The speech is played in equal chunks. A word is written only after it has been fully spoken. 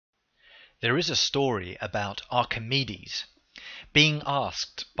There is a story about Archimedes being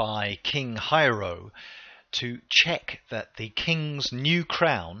asked by King Hiero to check that the king's new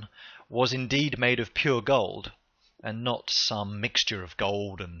crown was indeed made of pure gold and not some mixture of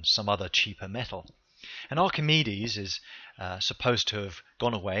gold and some other cheaper metal. And Archimedes is supposed to have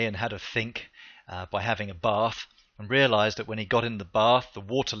gone away and had a think by having a bath, and realized that when he got in the bath the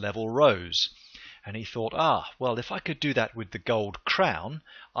water level rose. And he thought, well, if I could do that with the gold crown,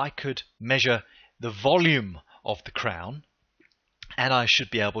 I could measure the volume of the crown, and I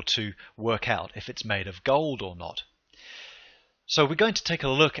should be able to work out if it's made of gold or not. So we're going to take a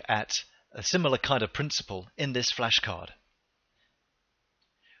look at a similar kind of principle in this flashcard.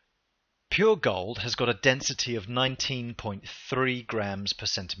 Pure gold has got a density of 19.3 grams per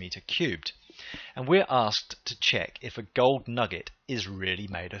centimeter cubed, and we're asked to check if a gold nugget is really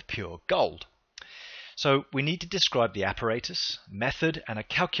made of pure gold. So we need to describe the apparatus, method, and a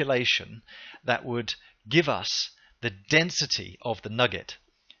calculation that would give us the density of the nugget.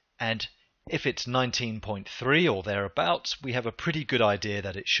 And if it's 19.3 or thereabouts, we have a pretty good idea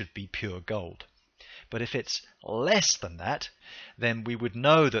that it should be pure gold. But if it's less than that, then we would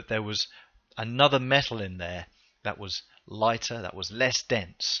know that there was another metal in there that was lighter, that was less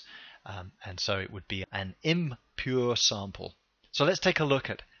dense, and so it would be an impure sample. So let's take a look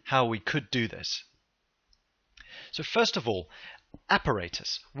at how we could do this. So first of all,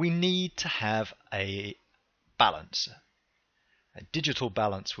 apparatus. We need to have a balance. A digital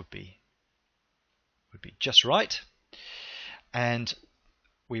balance would be just right. And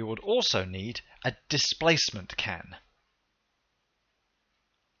we would also need a displacement can.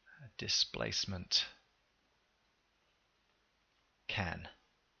 A displacement can.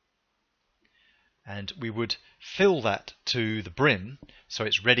 And we would fill that to the brim so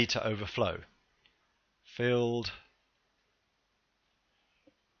it's ready to overflow. Filled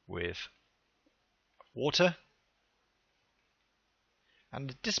with water. And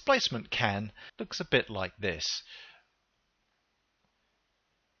the displacement can looks a bit like this.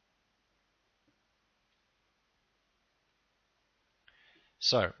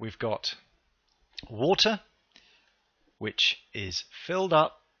 So we've got water, which is filled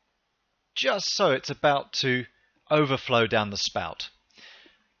up just so it's about to overflow down the spout.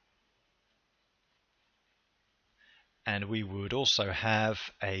 And we would also have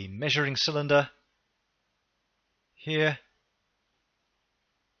a measuring cylinder here,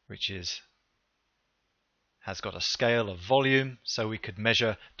 which has got a scale of volume, so we could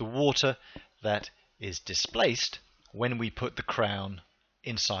measure the water that is displaced when we put the crown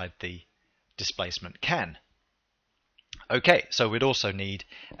inside the displacement can. Okay, so we'd also need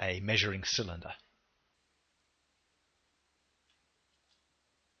a measuring cylinder.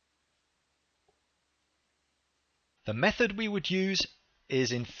 The method we would use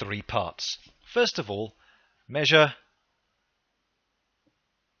is in three parts. First of all, measure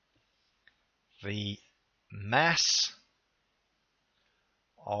the mass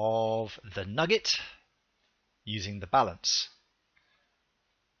of the nugget using the balance.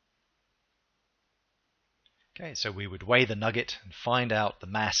 Okay, so we would weigh the nugget and find out the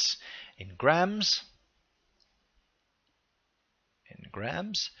mass in grams.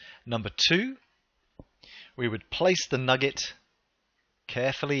 Number two, we would place the nugget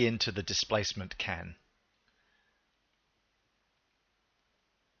carefully into the displacement can.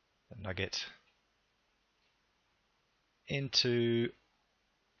 The nugget into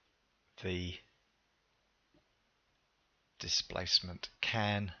the displacement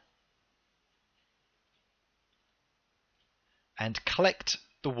can and collect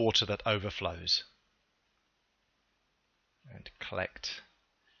the water that overflows. And collect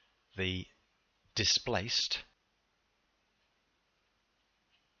the displaced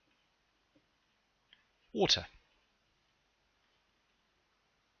water.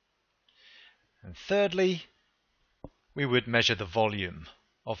 And thirdly, we would measure the volume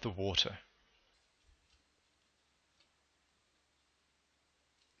of the water.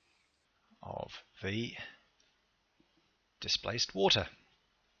 Of the displaced water.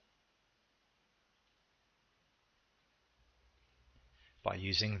 By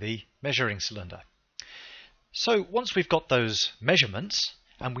using the measuring cylinder. So once we've got those measurements,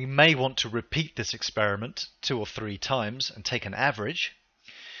 and we may want to repeat this experiment 2 or 3 times and take an average,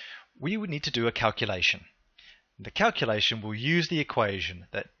 we would need to do a calculation. The calculation will use the equation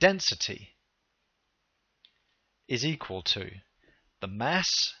that density is equal to the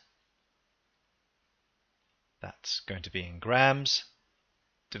mass, that's going to be in grams,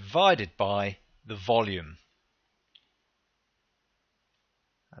 divided by the volume.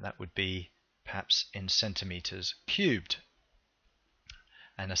 And that would be perhaps in centimeters cubed.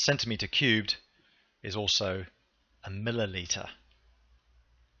 and a centimetre cubed is also a milliliter.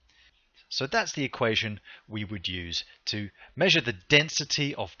 So that's the equation we would use to measure the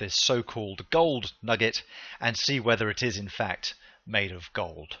density of this so-called gold nugget and see whether it is in fact made of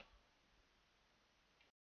gold.